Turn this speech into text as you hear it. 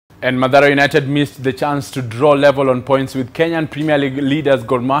And Mathare United missed the chance to draw level on points with Kenyan Premier League leaders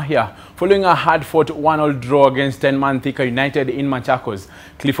Gor Mahia following a hard-fought 1-1 draw against 10-man Thika United in Machakos.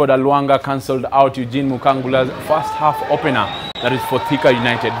 Clifford Alwanga cancelled out Eugene Mukangula's first-half opener, that is for Thika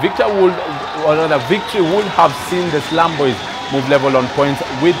United. Victory would have seen the Slum Boys move level on points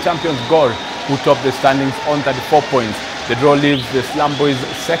with champions Gor, who topped the standings on 34 points. The draw leaves the Slum Boys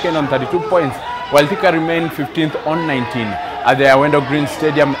second on 32 points, while Thika remained 15th on 19. At the Awendo Green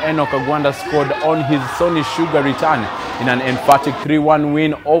Stadium, Enoch Agwanda scored on his Sony Sugar return in an emphatic 3-1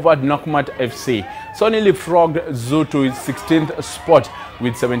 win over Nakumatt FC. Sony leapfrogged Zoo to his 16th spot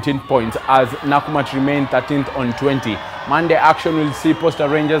with 17 points as Nakumatt remained 13th on 20. Monday action will see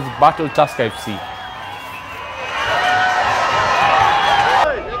Posta Rangers battle Tusker FC.